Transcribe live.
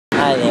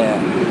Hi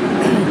there.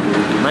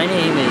 My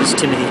name is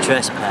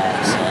Timothytrespas,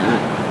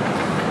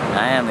 and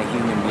I am a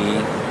human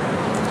being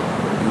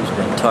who's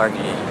been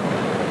targeted.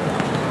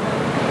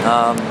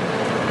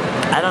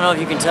 I don't know if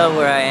you can tell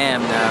where I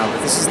am now, but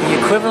this is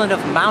the equivalent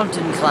of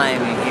mountain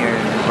climbing here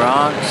in the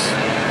Bronx.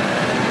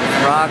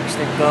 Rocks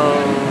that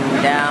go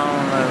down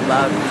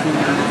about 2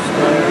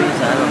 stories,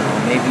 I don't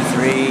know, maybe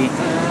 3.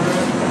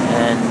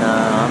 And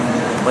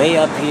I'm way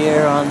up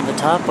here on the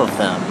top of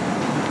them.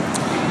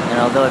 And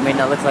although it may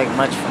not look like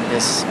much from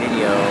this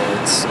video,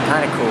 it's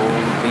kind of cool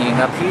being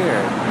up here,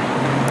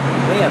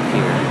 way up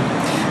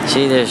here.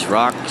 See, there's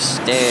rocks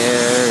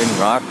there, and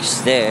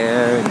rocks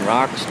there, and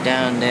rocks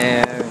down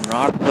there, and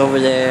rocks over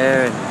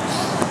there.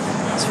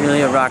 It's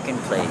really a rocking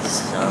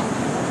place. So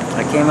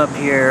I came up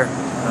here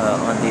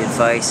on the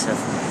advice of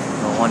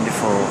a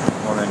wonderful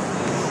woman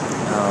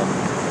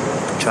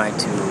trying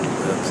to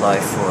apply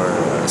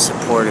for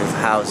supportive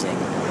housing.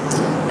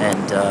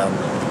 And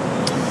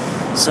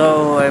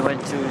so I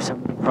went through some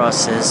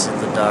process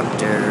of the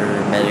doctor,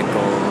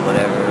 medical,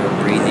 whatever,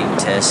 breathing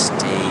test,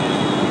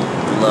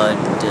 a blood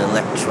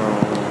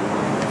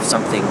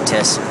something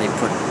test. They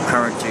put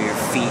current through your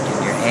feet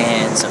and your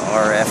hands,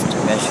 RF to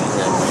measure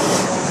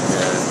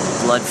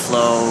the blood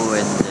flow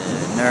and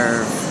the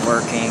nerve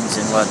workings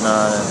and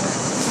whatnot.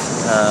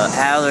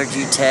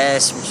 Allergy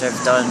test, which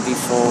I've done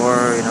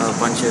before, you know, a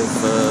bunch of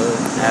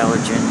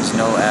allergens,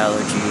 no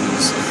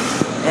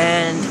allergies.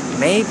 And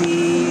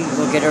maybe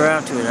we'll get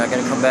around to it. I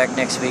gotta come back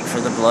next week for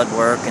the blood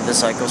work and the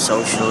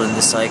psychosocial and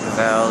the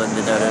psych-eval and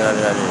the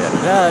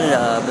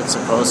da-da-da-da-da-da-da-da. But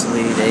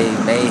supposedly they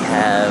may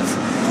have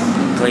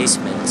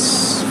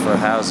placements for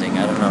housing.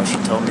 I don't know. She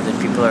told me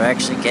that people are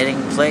actually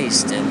getting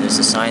placed, and there's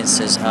a sign that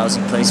says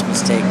housing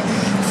placements take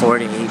 4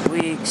 to 8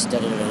 weeks,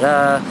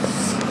 da-da-da-da.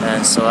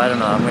 And so I don't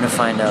know. I'm gonna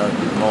find out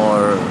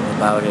more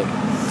about it.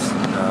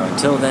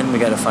 Until then, we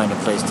gotta find a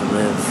place to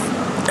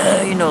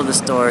live. You know the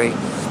story.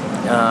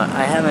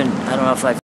 I don't know if I've